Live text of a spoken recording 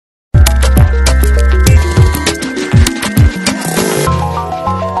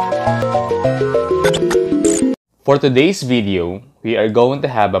For today's video, we are going to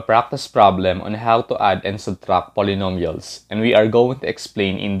have a practice problem on how to add and subtract polynomials, and we are going to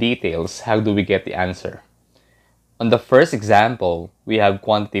explain in details how do we get the answer. On the first example, we have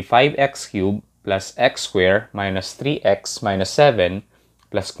quantity 5x cubed plus x squared minus 3x minus 7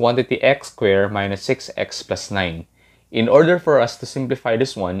 plus quantity x squared minus 6x plus 9. In order for us to simplify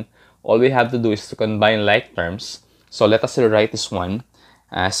this one, all we have to do is to combine like terms. So let us write this one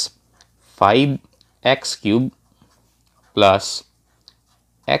as 5x cubed plus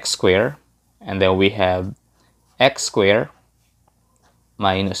x squared, and then we have x squared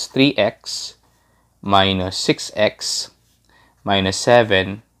minus 3x minus 6x minus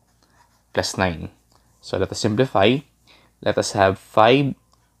 7 plus 9. So let us simplify. Let us have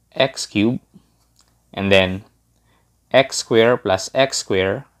 5x cubed and then x squared plus x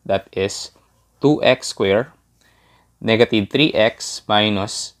squared, that is 2x squared, negative 3x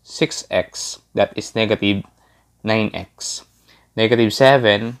minus 6x, that is negative 9x, negative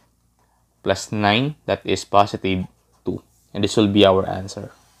 7 plus 9, that is positive 2. And this will be our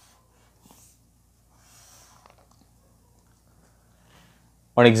answer.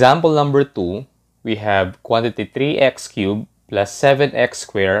 On example number 2, we have quantity 3x cubed plus 7x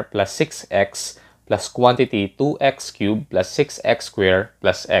squared plus 6x plus quantity 2x cubed plus 6x squared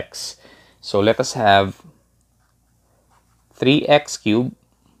plus x. So let us have 3x cubed,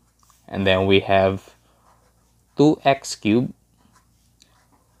 and then we have 2x cubed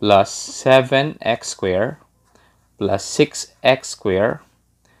plus 7x squared plus 6x squared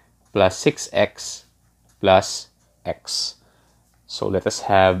plus 6x plus x. So let us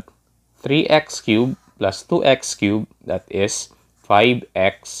have 3x cubed plus 2x cubed, that is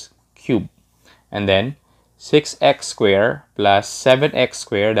 5x cubed. And then 6x squared plus 7x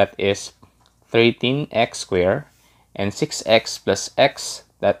squared, that is 13x squared. And 6x plus x,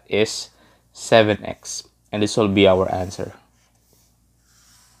 that is 7x. And this will be our answer.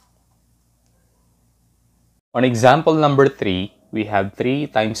 On example number 3, we have 3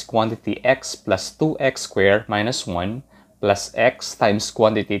 times quantity x plus 2x squared minus 1 plus x times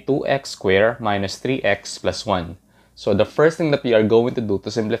quantity 2x squared minus 3x plus 1. So the first thing that we are going to do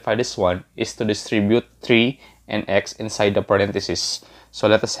to simplify this one is to distribute 3 and x inside the parentheses. So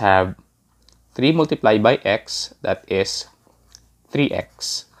let us have 3 multiplied by x, that is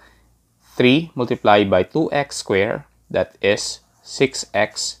 3x. 3 multiplied by 2x squared, that is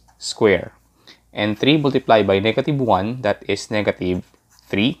 6x squared. And 3 multiplied by negative 1, that is negative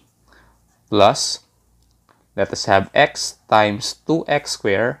 3, plus, let us have x times 2x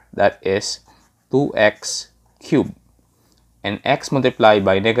squared, that is 2x cubed. And x multiplied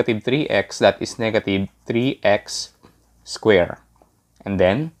by negative 3x, that is negative 3x squared. And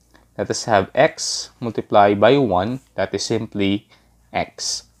then, let us have x multiplied by 1, that is simply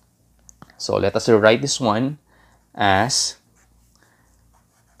x. So let us write this one as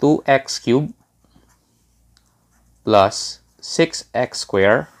 2x cubed plus 6x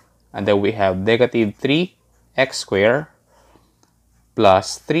squared, and then we have negative 3x squared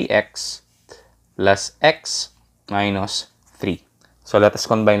plus 3x plus x minus 3. So let us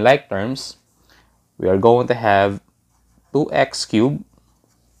combine like terms. We are going to have 2x cubed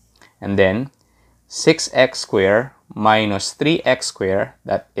and then 6x squared minus 3x squared,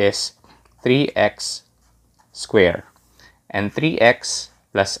 that is 3x squared, and 3x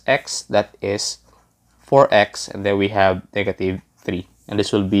plus x, that is 4x, and then we have negative 3, and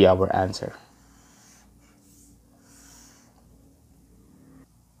this will be our answer.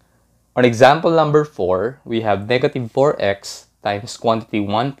 On example number 4, we have negative 4x times quantity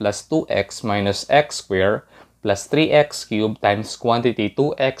 1 plus 2x minus x squared plus 3x cubed times quantity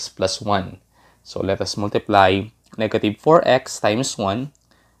 2x plus 1. So let us multiply negative 4x times 1.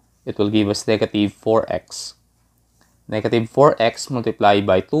 It will give us negative 4x. Negative 4x multiplied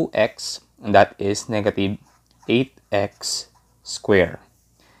by 2x, and that is negative 8x squared.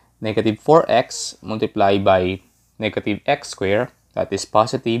 Negative 4x multiplied by negative x squared, that is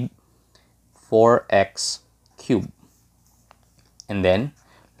positive 4x cubed. And then,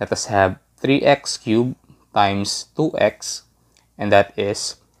 let us have 3x cubed times 2x, and that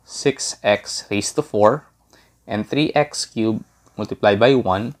is 6x raised to 4. And 3x cubed multiplied by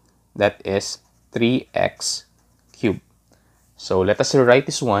 1, that is 3x cubed. So let us rewrite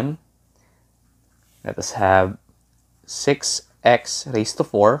this one. Let us have 6x raised to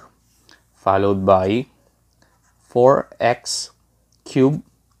 4 followed by 4x cubed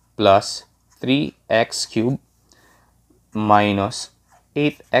plus 3x cubed minus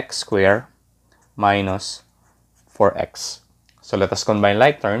 8x squared minus 4x. So let us combine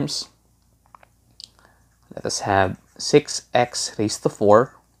like terms. Let us have 6x raised to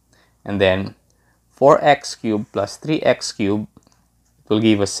 4 and then 4x cubed plus 3x cubed will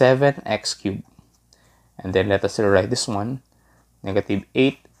give us 7x cubed. And then let us rewrite this one. Negative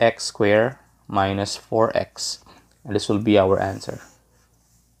 8x squared minus 4x. And this will be our answer.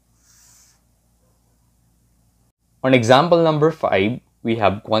 On example number 5, we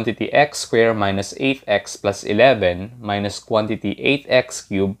have quantity x squared minus 8x plus 11 minus quantity 8x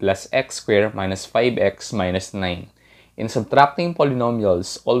cubed plus x squared minus 5x minus 9. In subtracting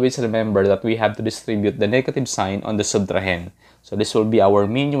polynomials, always remember that we have to distribute the negative sign on the subtrahend. So this will be our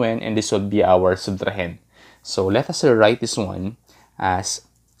minuend and this will be our subtrahend. So let us rewrite this one as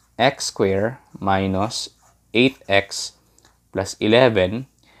x squared minus 8x plus 11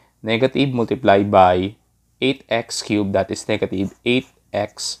 negative multiplied by 8x cubed, that is negative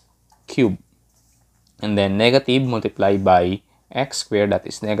 8x cubed. And then negative multiplied by x squared, that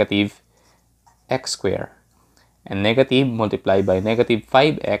is negative x squared. And negative multiplied by negative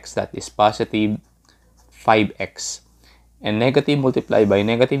 5x, that is positive 5x. And negative multiplied by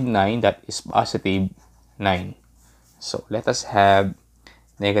negative 9, that is positive 9. So let us have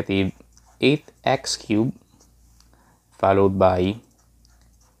negative 8x cubed followed by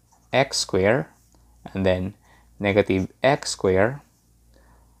x squared and then negative x squared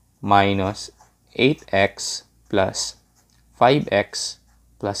minus 8x plus 5x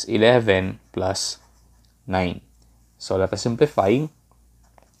plus 11 plus 9. So let us simplify.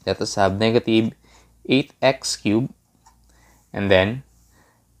 Let us have negative 8x cubed and then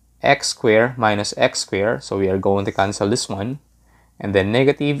x squared minus x squared. So we are going to cancel this one. And then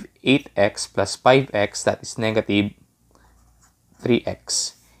negative 8x plus 5x, that is negative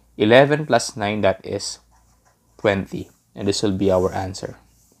 3x. 11 plus 9, that is 20. And this will be our answer.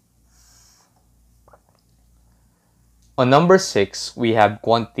 On number 6, we have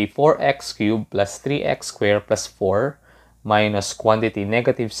quantity 4x cubed plus 3x squared plus 4 minus quantity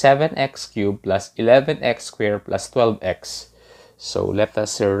negative 7x cubed plus 11x squared plus 12x. So let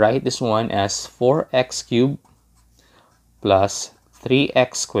us write this one as 4x cubed plus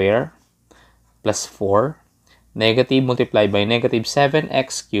 3x squared plus 4 negative multiplied by negative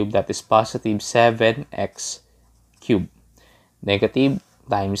 7x cubed, that is positive 7x cubed. Negative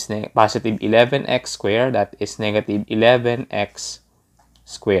times positive 11x squared, that is negative 11x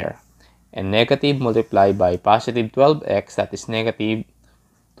squared. And negative multiplied by positive 12x, that is negative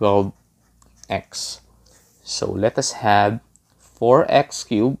 12x. So let us have 4x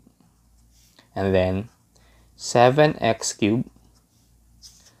cubed and then 7x cubed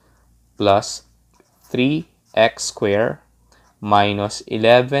plus 3x squared minus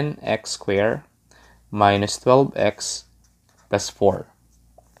 11x squared minus 12x plus 4.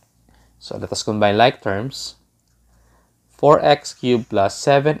 So let us combine like terms. 4x cubed plus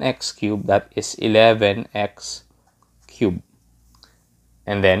 7x cubed, that is 11x cubed.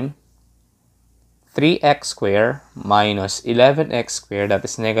 And then 3x squared minus 11x squared, that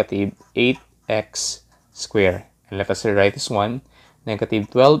is negative 8x squared. And let us rewrite this one,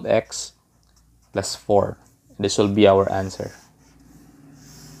 negative 12x plus 4. This will be our answer.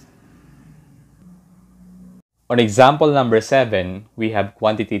 On example number 7, we have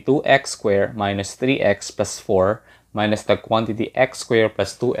quantity 2x squared minus 3x plus 4 minus the quantity x squared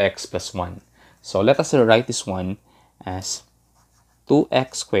plus 2x plus 1. So let us rewrite this one as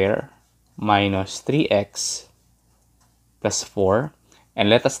 2x squared minus 3x plus 4. And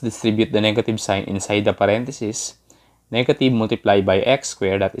let us distribute the negative sign inside the parentheses. Negative multiplied by x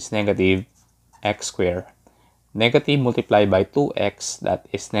squared, that is negative x squared. Negative multiplied by 2x, that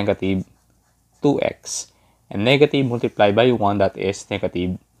is negative 2x. And negative multiplied by 1, that is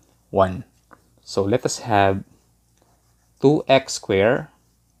negative 1. So let us have 2x squared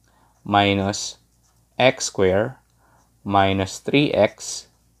minus x squared minus 3x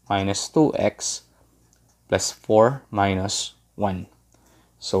minus 2x plus 4 minus 1.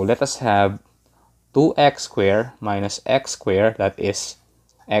 So let us have 2x squared minus x squared, that is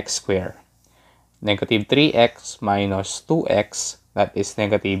x squared. Negative 3x minus 2x, that is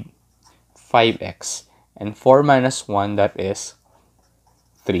negative 5x. And 4 minus 1, that is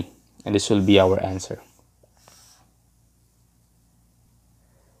 3. And this will be our answer.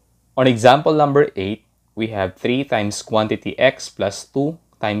 On example number 8, we have 3 times quantity x plus 2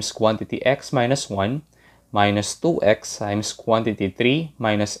 times quantity x minus 1 minus 2x times quantity 3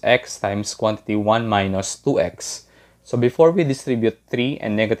 minus x times quantity 1 minus 2x. So before we distribute 3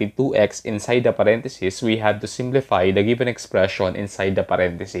 and negative 2x inside the parentheses, we have to simplify the given expression inside the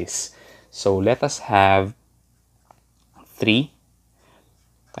parentheses. So let us have 3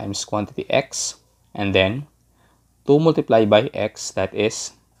 times quantity x and then 2 multiplied by x, that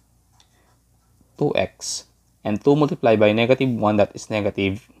is 2x. And 2 multiplied by negative 1, that is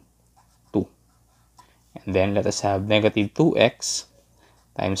negative 2. And then let us have negative 2x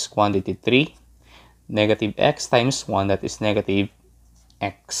times quantity 3. Negative x times 1, that is negative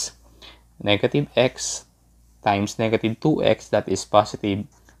x. Negative x times negative 2x, that is positive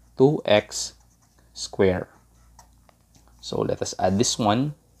 2x squared. So let us add this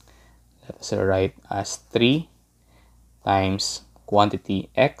one. Let us write as 3 times quantity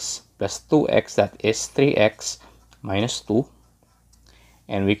x plus 2x, that is 3x minus 2.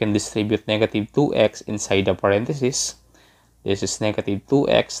 And we can distribute negative 2x inside the parenthesis. This is negative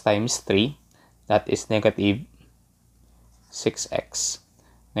 2x times 3, that is negative 6x.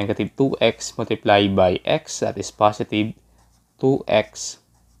 Negative 2x multiplied by x, that is positive 2x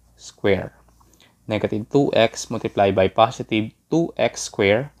squared. Negative 2x multiplied by positive 2x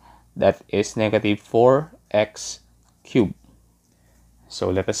squared, that is negative 4x cubed. So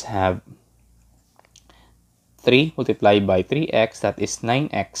let us have 3 multiplied by 3x, that is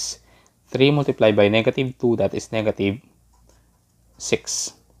 9x. 3 multiplied by negative 2, that is negative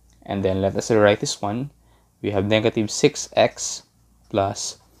 6. And then let us rewrite this one. We have negative 6x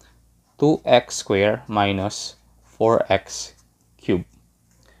plus 2x squared minus 4x cubed.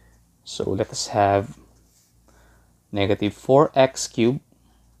 So let us have negative 4x cubed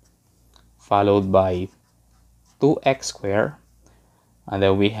followed by 2x squared. And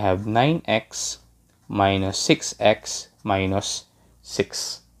then we have 9x minus 6x minus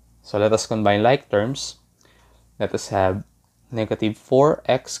 6. So let us combine like terms. Let us have negative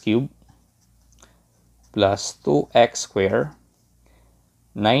 4x cubed plus 2x squared,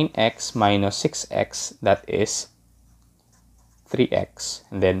 9x minus 6x, that is 3x,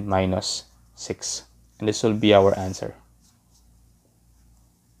 and then minus 6. And this will be our answer.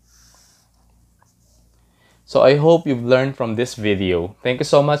 So I hope you've learned from this video. Thank you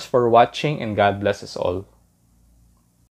so much for watching, and God bless us all.